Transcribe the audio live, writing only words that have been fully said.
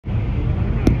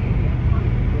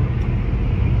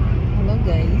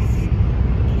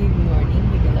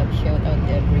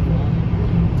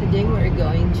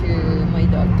going to my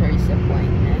doctor's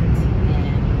appointment,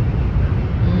 and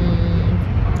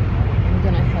I'm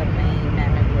gonna have my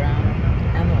mammogram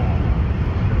annual.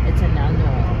 It's an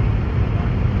annual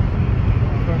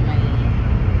for my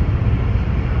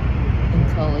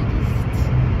oncologist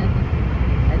at the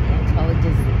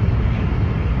oncologist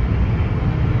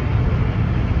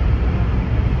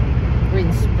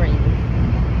Green Spring.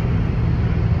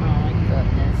 Oh my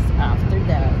goodness! After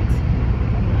that,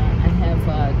 I have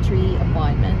 3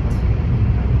 appointments.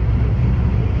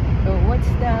 So what's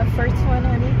the first one,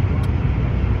 honey?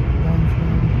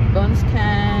 Bone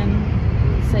scan.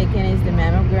 Second is the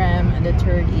mammogram, and the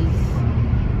third is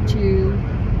to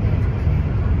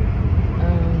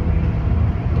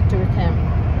Dr. Kemp,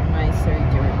 my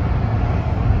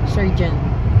surgeon.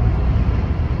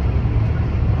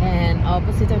 And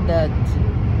opposite of that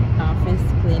office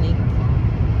clinic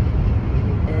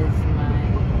is my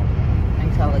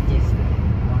oncologist.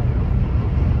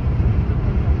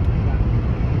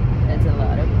 That's a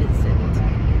lot of visits.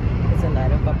 It's a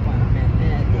lot of appointment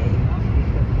in a day.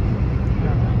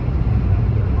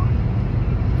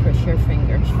 Cross your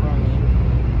fingers for me,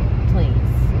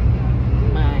 please.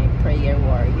 My prayer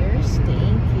warriors,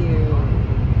 thank you.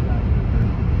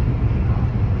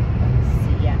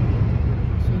 See ya.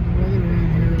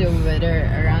 The weather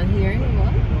around here,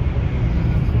 what?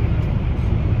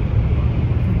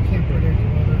 Can't predict the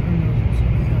weather. Who knows what's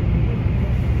going to happen?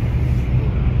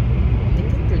 They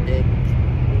can predict.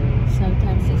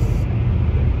 Sometimes it's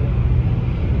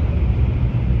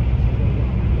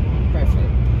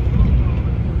perfect.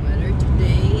 Weather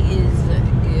today is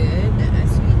good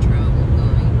as we travel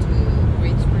going to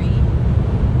Green Spring.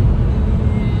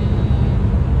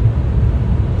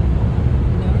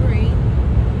 No rain,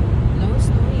 no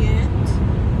snow yet.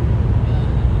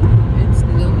 It's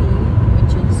gloomy,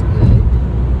 which is good.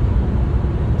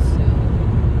 So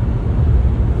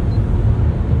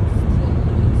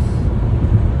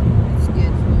it's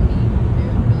good for me.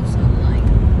 There's no sunlight.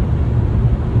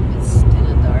 It's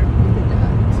still dark. Look at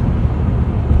that.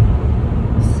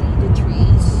 See the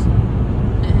trees?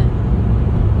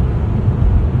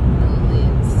 No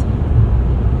leaves.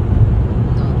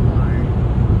 Not warm.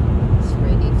 It's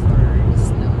ready for the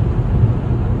snow.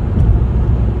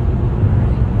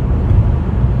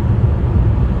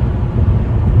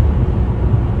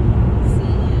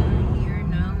 See, here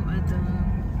now at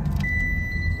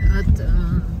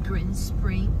Green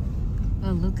Spring.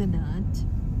 Oh, look at that.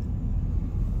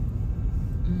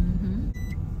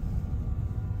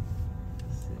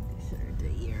 So these are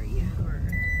the area where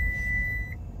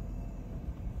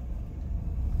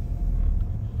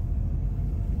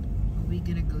we're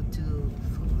gonna go to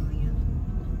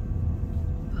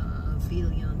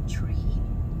Pavilion Tree,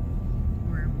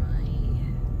 where my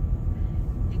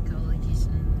oncologist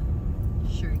and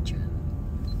surgeon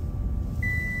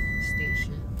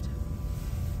stationed.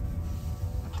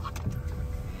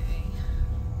 Okay.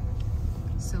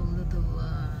 So little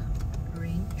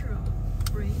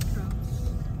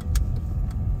raindrops.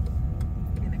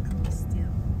 Gonna come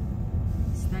still.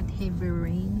 It's not heavy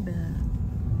rain, but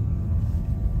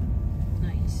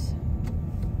nice.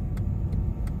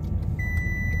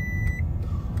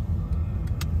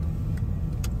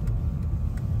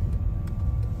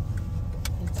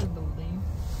 It's a building.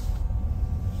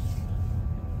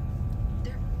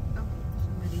 There. Oh,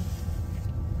 somebody.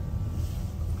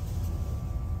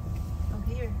 Oh,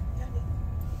 here. Got it.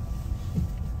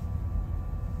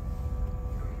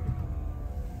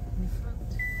 In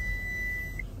front.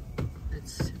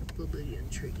 That's Pavilion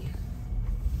Tree.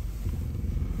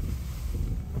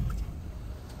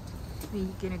 We're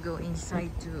gonna go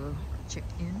inside to check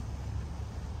in.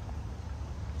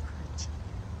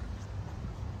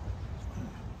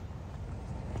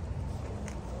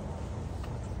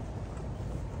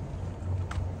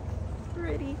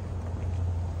 Ready?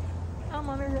 I'm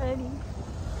ready.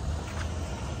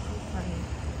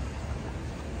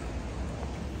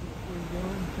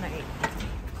 Night.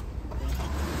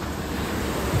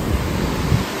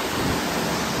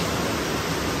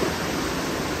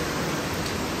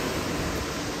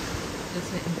 That's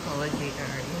the oncology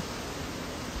area.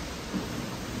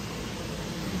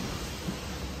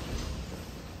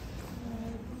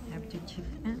 Have to check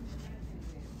in.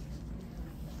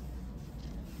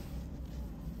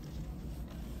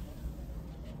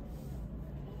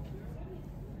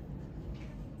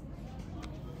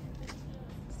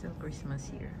 Still Christmas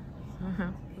here. Look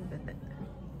at that.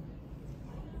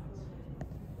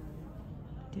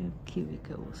 The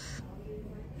cubicles.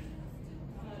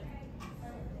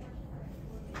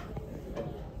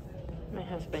 My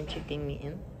husband checking me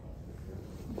in.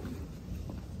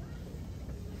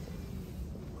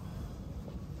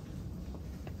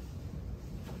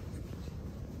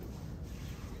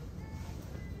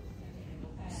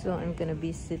 So I'm gonna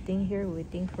be sitting here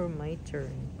waiting for my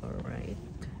turn. All right.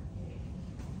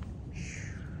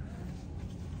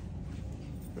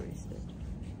 Where is it?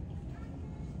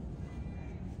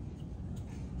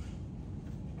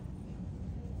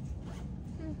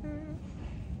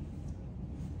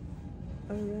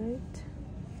 All right.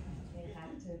 You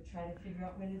have to try to figure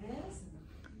out what it is.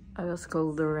 I was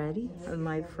called already on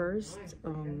my first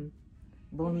bone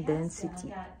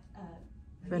density.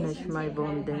 Finish my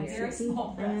bone density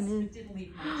and it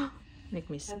make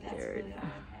me scared.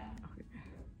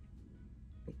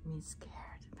 Make me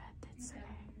scared, but that's okay.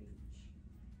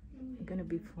 I'm gonna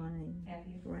be fine,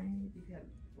 right?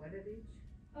 What at each?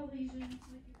 Oh, lesions.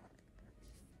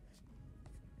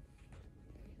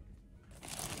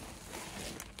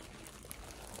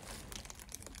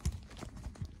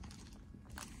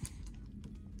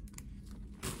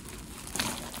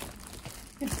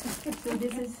 So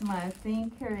this is my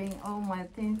thing, carrying all my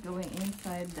things going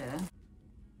inside the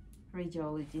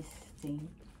radiologist thing.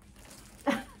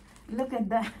 Look at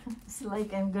that. It's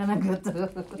like I'm gonna go to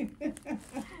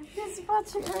this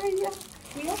much area.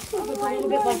 We also look a little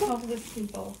bit like homeless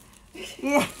people.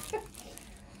 Yeah.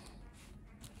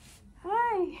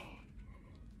 Hi.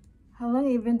 How long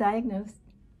have you been diagnosed?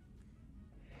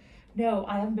 No,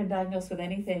 I haven't been diagnosed with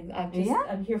anything. I'm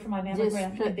here for my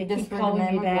mammogram, and they just keep for the calling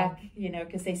me mammogram. back, you know,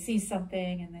 because they see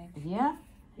something and they. Yeah.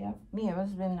 Yep. Me, I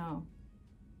was been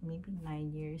maybe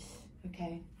 9 years.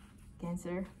 Okay.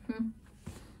 Cancer.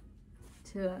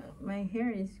 So my hair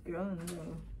is grown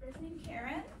though. First name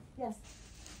Karen? Yes.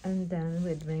 I'm done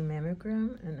with my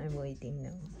mammogram and I'm waiting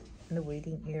now in the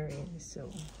waiting area. So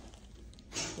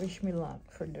wish me luck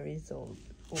for the result.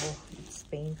 Oh, it's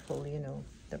painful, you know,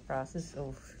 the process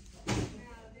of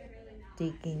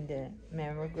taking the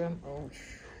mammogram.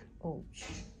 Oh,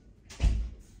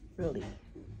 really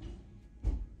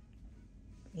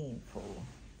painful.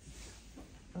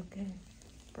 Okay,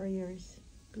 prayers,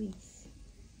 please.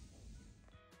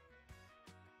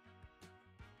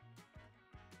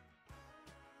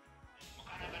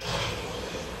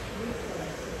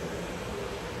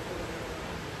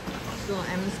 So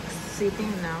I'm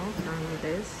sitting now from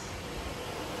this.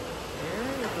 There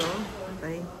you go.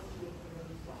 Bye.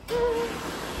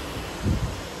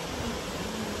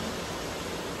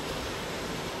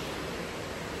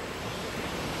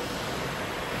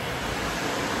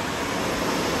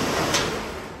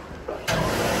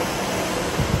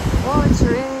 Oh, it's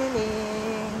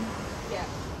raining. Yeah.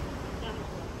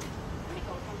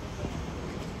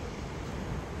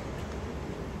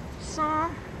 So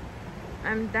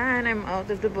I'm done. I'm out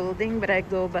of the building, but I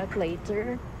go back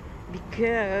later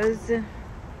because there's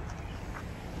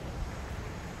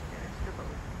the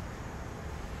boat.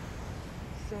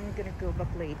 So I'm gonna go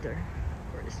back later.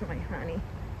 Where's my honey?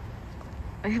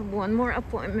 I have one more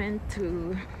appointment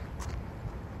to.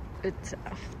 It's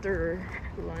after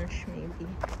lunch maybe.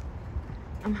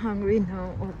 I'm hungry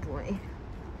now. Oh boy.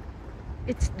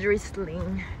 It's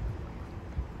drizzling.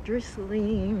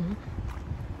 Drizzling.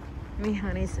 My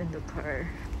honey's in the car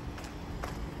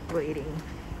waiting.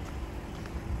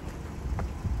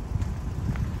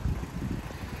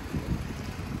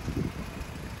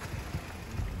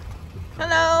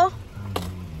 Hello.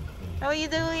 How are you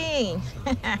doing?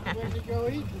 Ready to go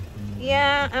eat?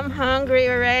 Yeah, I'm hungry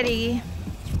already.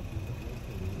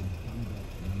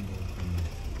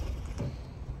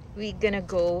 We're gonna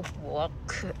go walk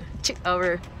to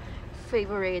our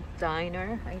favorite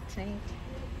diner, I think.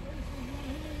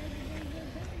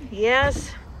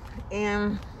 Yes,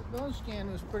 and The bone scan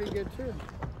was pretty good too.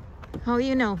 how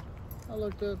you know? I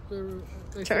looked at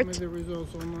they Chart? sent me the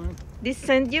results online. This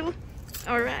send you?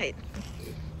 All right.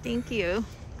 Thank you.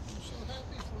 I'm so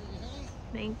happy for you, honey.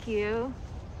 Thank you.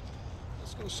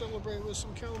 Let's go celebrate with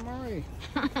some calamari.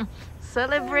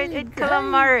 Celebrate Hey, with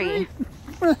calamari.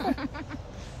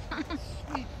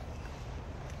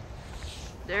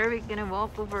 There we're gonna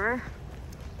walk over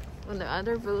on the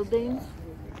other building.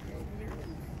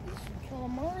 Some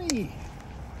calamari.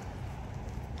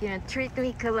 Gonna treat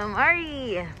me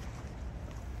calamari.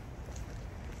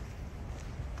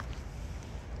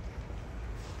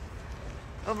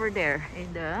 Over there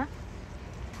in the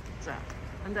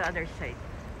on the other side.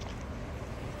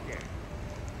 There.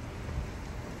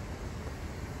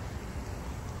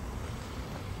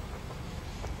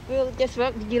 We'll just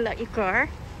walk. Did you lock your car?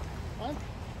 What?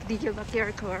 Did you lock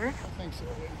your car? I think so.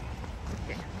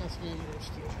 Okay. That's dangerous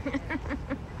too.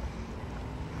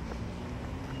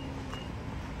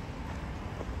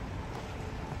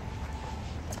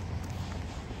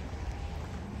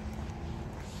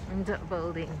 In that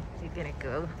building, we're gonna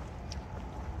go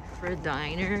for a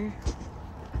diner.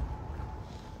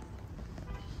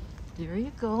 There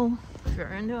you go. If you're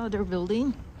in the other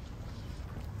building.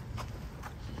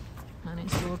 And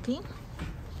it's walking.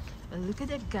 And look at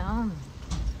that gown.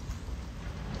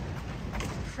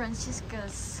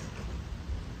 Francisca's.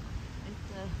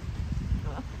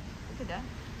 Oh, look at that.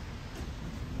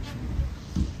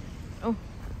 Oh,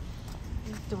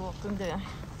 you have to walk on there.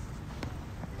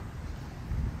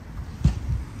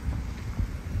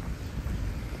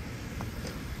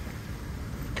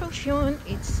 Kaohsiung,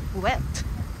 it's wet.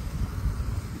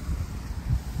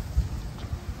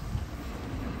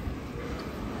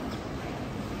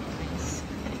 Nice.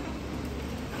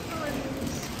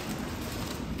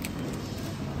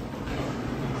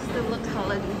 Still look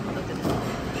holiday. Look at that.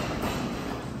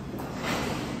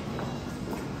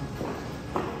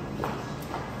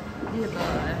 We have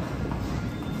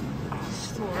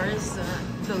stores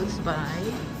close by.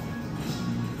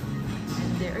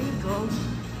 And there you go.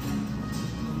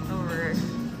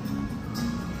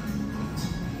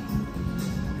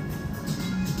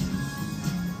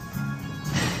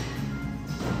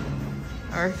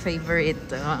 Our favorite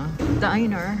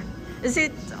diner. Is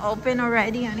it open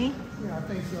already, honey? Yeah, I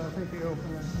think so. I think they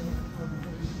open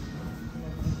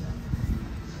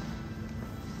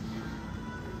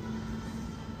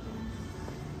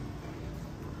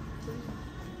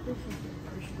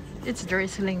it. It's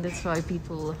drizzling, that's why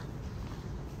people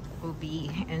will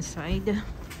be inside.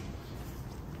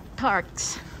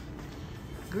 Tarks,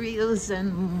 grills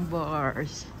and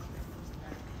bars.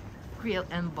 Grill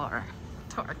and bar.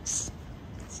 Tarks.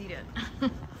 See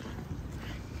that?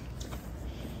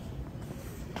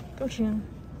 Kaohsiung.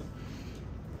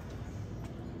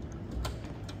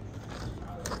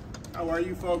 How are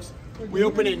you folks? We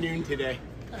open at noon today.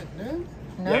 At noon?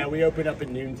 No? Yeah, we open up at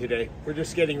noon today. We're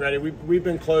just getting ready. We've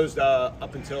been closed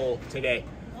up until today.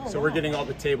 So we're getting all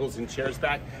the tables and chairs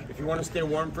back. If you want to stay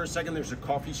warm for a second, there's a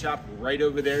coffee shop right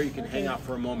over there. You can hang out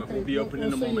for a moment. We'll be open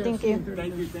in a moment. Thank you.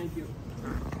 Thank you, thank you.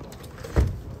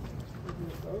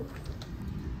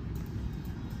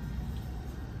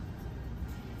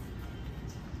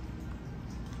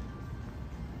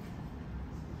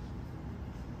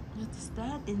 What's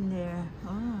that in there?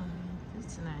 Oh,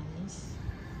 that's nice.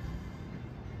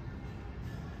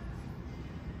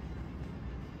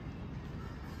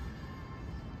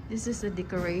 This is a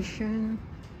decoration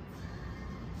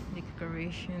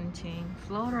thing.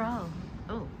 Floral.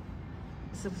 Oh,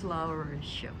 it's a flower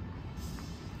shop.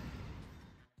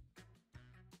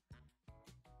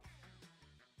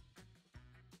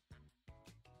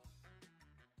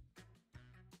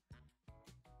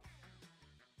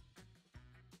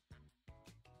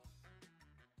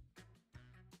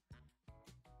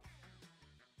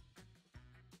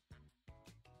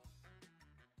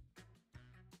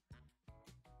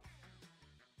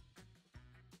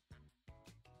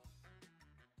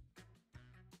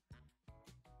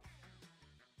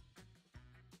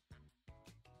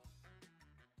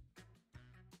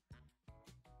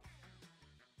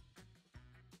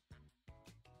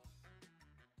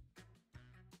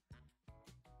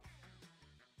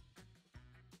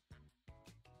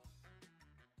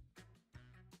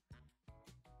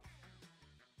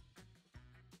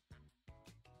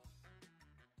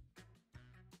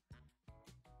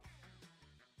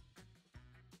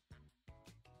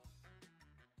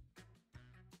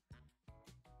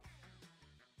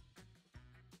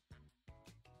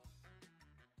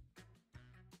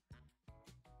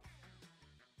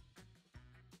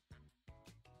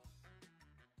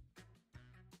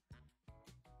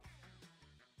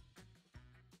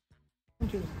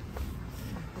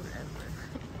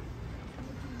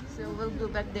 So we'll go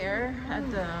back there at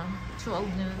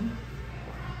 12 noon.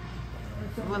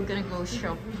 We're gonna go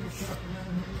shop.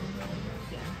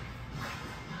 Yeah.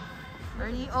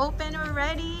 Already open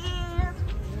already?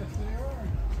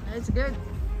 That's good.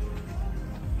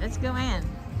 Let's go in.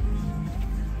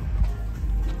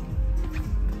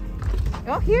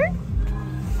 Oh, here?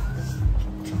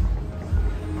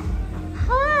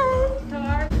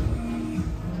 Hi!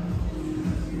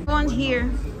 One here.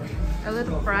 A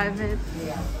little private.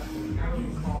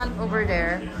 One over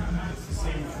there.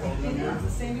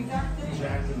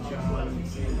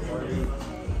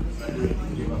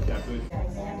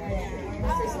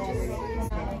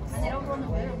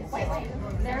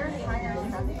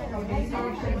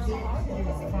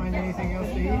 Find anything else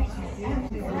to eat?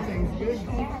 Everything's good.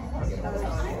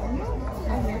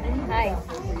 Hi.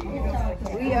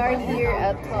 We are here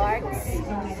at Clark's.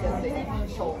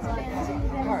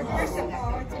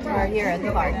 We are here at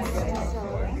Clark's.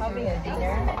 Having a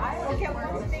dinner.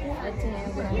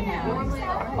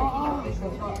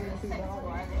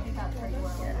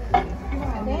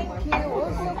 Thank you.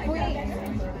 Also quick.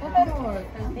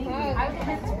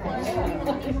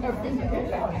 I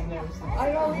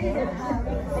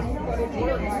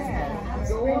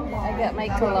got my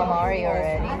calamari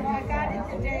already.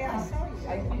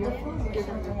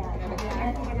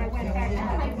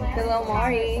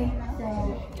 Calamari.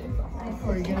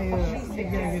 Or are you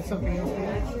gonna get something else?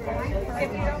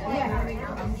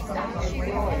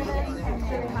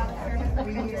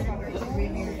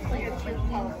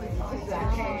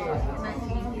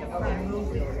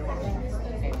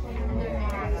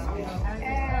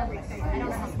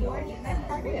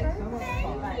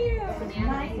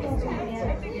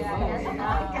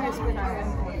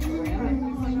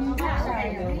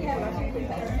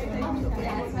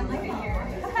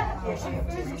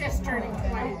 She's just turning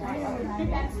 21.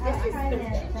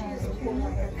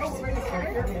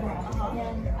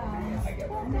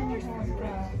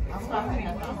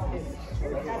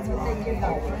 That's what they give you.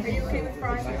 Are you okay with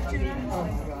frying your tuna?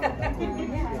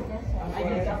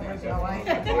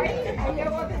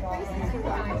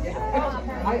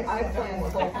 I plan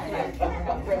both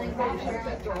presentations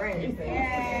at the range.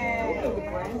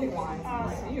 Brandy wine.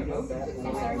 You know that.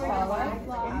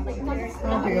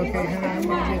 I'll be okay, honey. I'm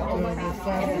gonna get the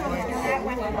salad. That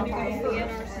one, when you guys be in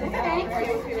our city. Are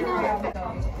you okay with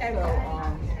that?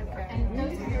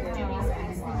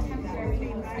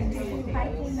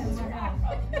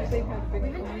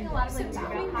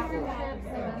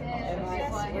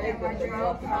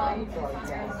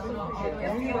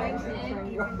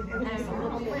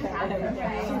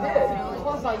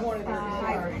 Plus, I wanted to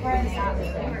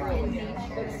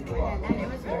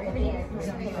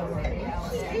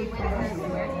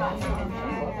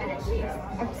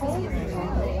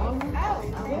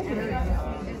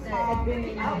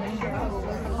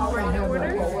Already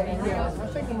ordered? I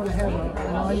think I'm gonna have a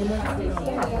monument.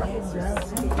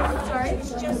 Sorry,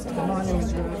 it's just. A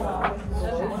monument.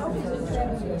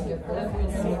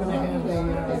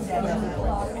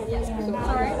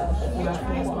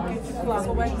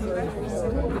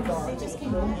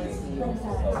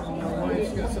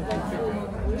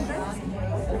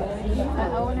 I'm gonna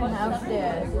have Owen and house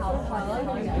did.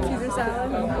 Caesar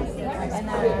salad.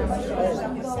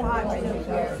 And spot right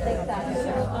here. Steak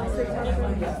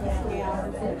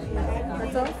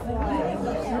That's all?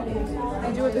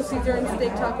 Did you want the Caesar and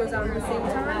steak tacos out at the same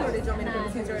time, or did you want me to put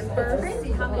the Caesar in first?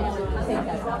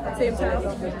 Same time?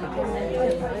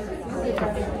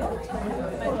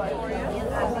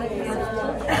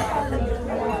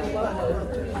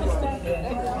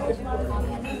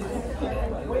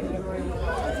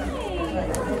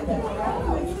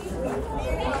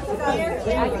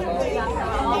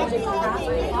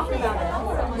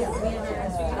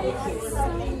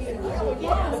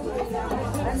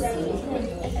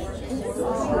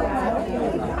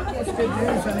 That's good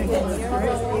news, honey. That's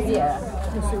great. Yeah.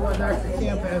 Let's see what Dr.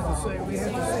 Camp has to say. We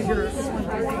have to see here at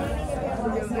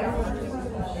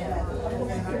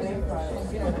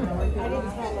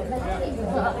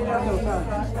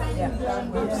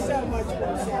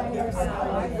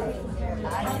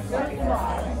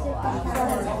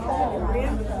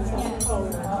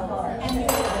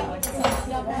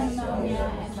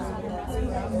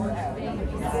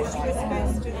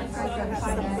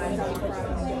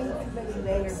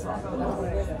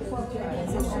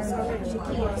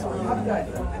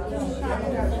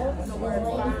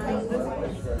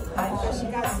She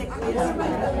got sick. I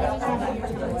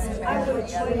would have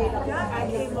traded. I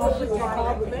came up with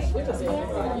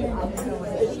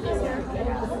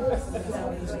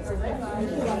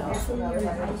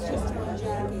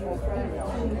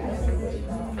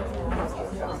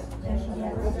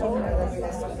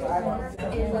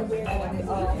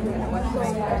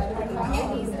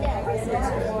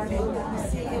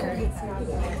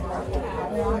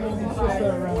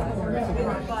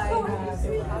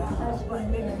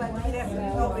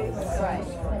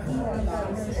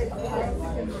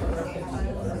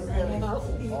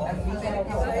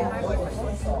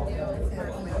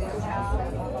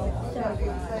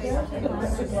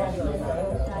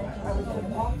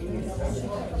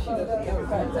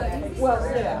well,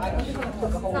 yeah, I just want to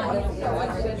put the whole one. So like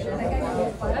I said,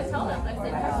 there's so much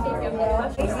about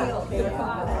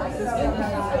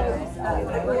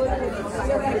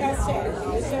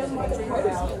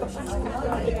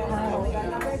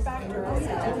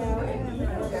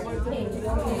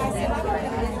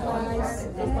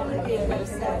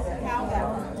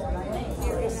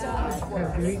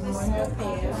Have you eaten one yet?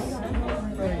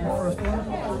 Your first one?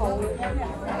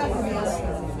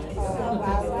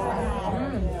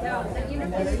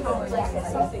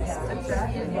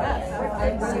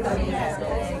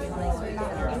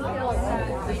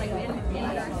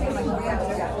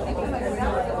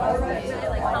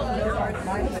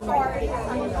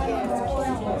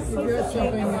 If you're at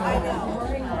something, right,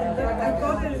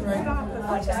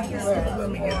 when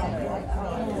we get home.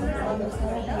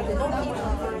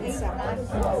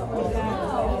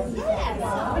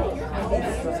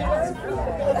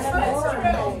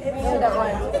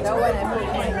 That one I put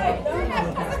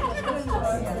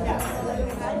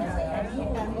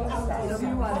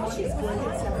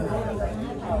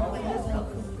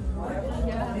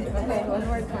okay, one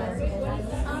more time.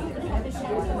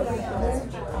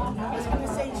 I was going to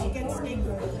say she gets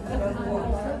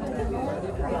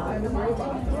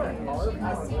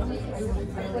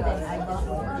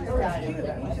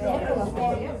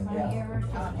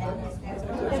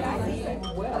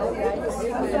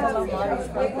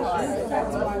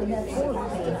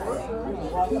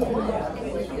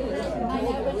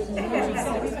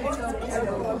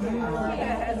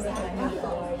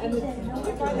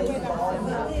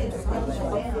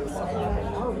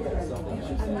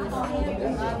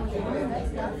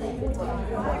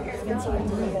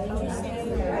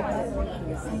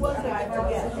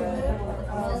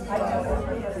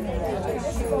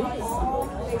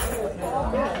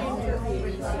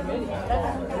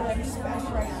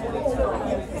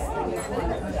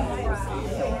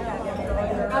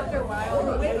after a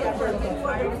while, we have a big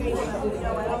fire station, you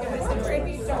know, like if it's a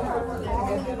tribute to her for all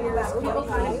the years, people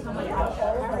kind of come out.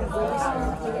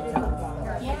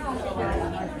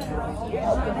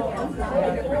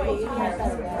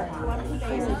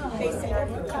 They say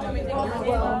they're coming in. I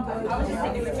was just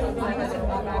thinking that you were going to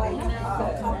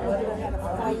have a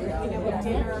fight, you know, with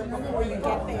dinner before you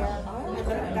get there. And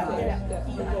then I got to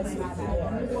eat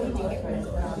before you get there.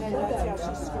 And that's how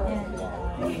she started.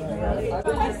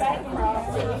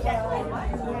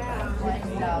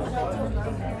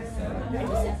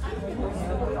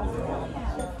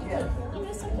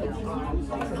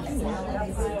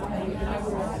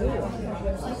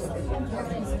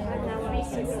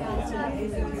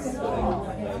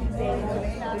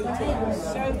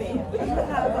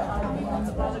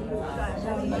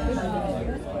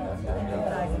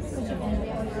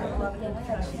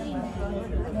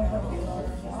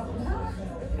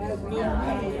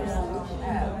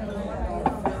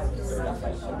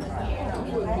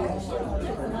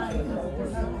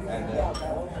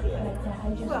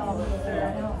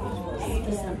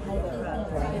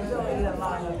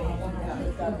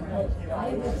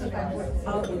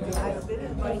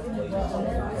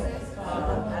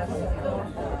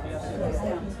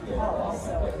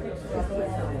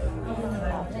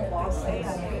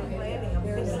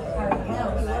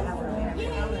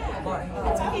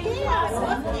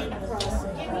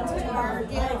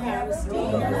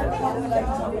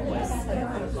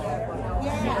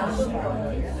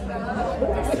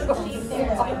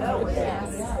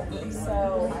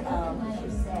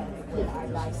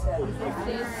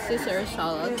 Caesar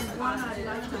salad.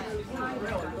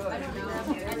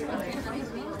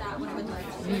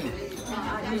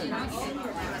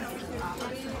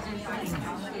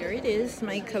 Here it is,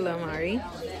 my calamari.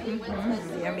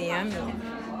 Yummy, yummy.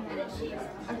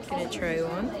 Gonna try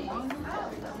one.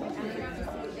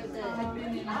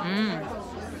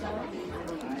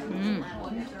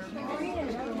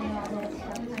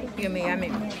 Yummy, yummy.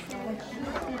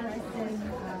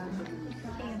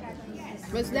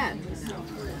 What's that?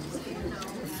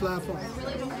 Falafel.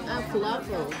 Ah,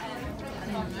 falafel.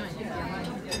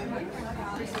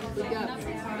 We got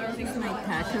my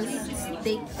tacos,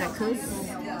 steak tacos.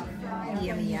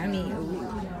 Yummy, yummy. Ooh,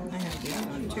 I have this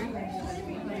one too.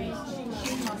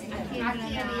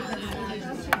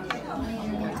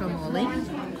 Guacamole.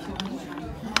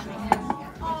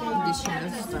 Additional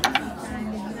stuff.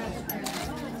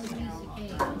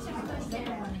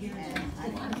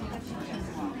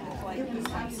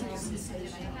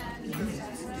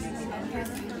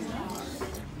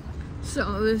 So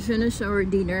we finished our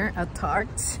dinner at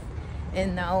Tarts,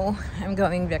 and now I'm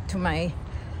going back to my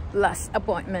last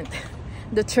appointment,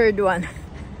 the third one.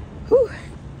 Whew.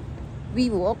 We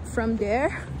walked from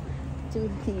there to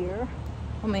here.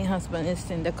 Oh, my husband is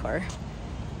in the car,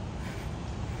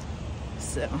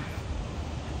 so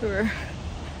we're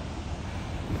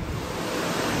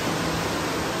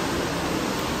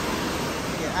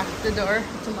the door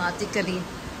automatically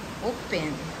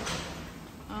open.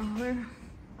 Where?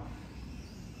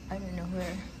 I don't know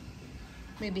where.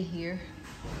 Maybe here.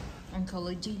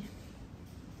 Oncology.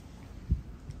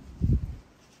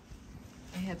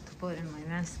 I have to put in my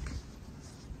mask.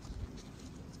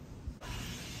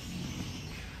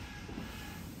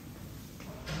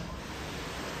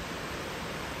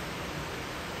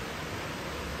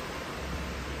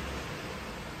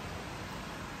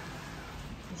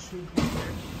 It should be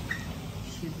here.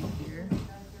 Should be here.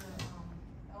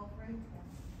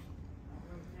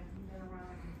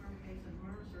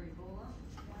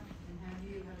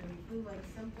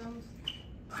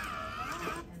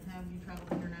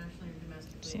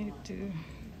 See to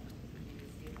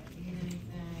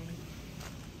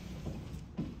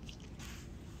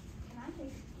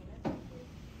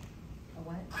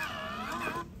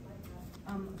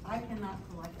I cannot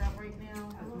collect that right now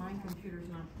because my computer's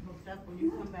not hooked up. When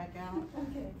you come back out.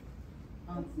 Okay.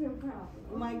 That's no problem.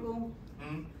 Michael,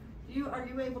 are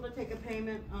you able to take a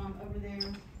payment over there?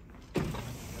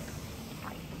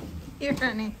 here,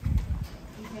 honey.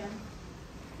 You can.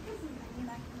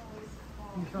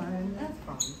 That's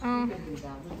fine. Oh, You can do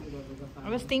that. We'll do whatever the I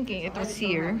fine. was thinking it I was just don't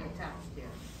here. have it attached yet.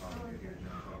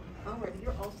 All right,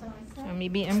 you're all set. So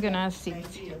maybe I'm gonna sit.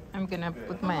 I'm gonna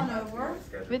put Come on my. over.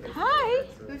 With hi,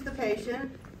 Who's the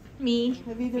patient? me.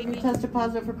 Have either of you tested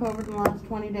positive for COVID in the last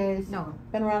 20 days? No.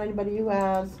 Been around anybody who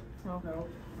has? No.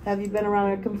 Have you been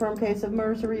around a confirmed case of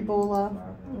MERS or Ebola?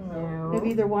 No. Have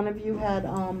either one of you had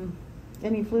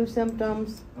any flu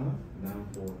symptoms?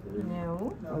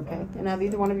 No. Okay. And have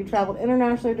either one of you traveled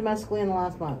internationally or domestically in the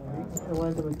last month?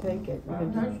 Otherwise, I would take it.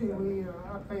 Actually,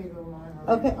 I paid online.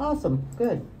 Okay, awesome.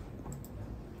 Good.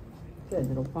 Good.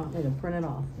 It'll print it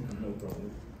off.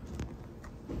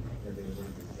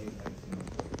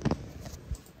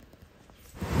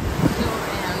 So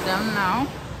I am done now.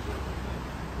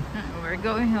 We're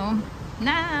going home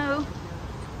now.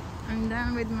 I'm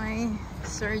done with my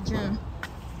surgeon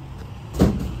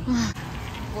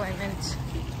appointment.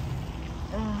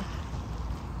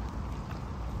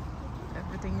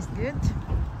 Everything is good.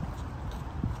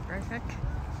 Perfect.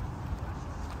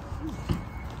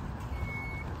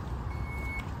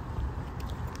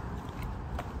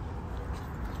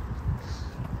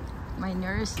 My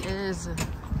nurse is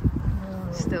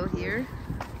still here.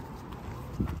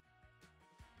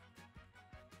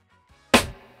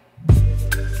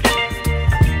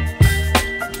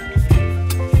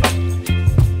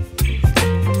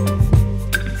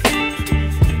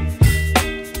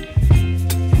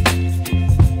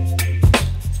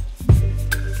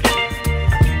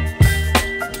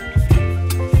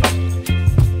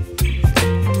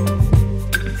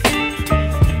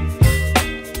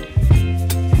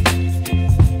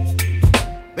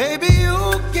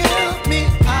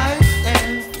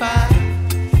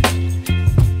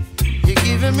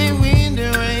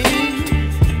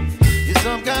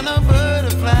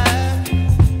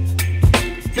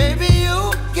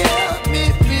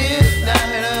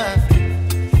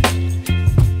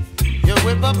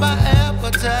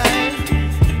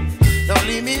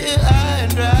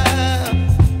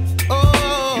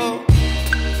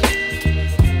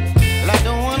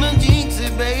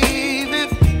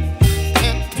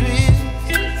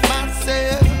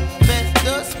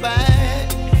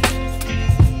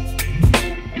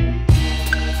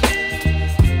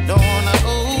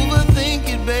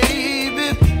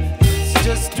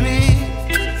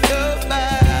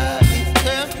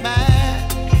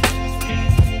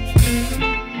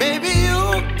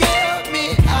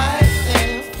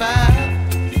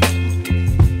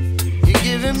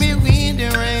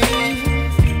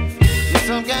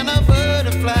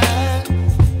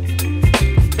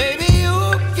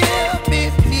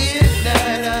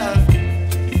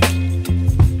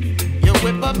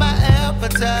 Whip up my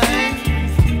appetite.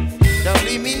 Don't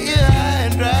leave me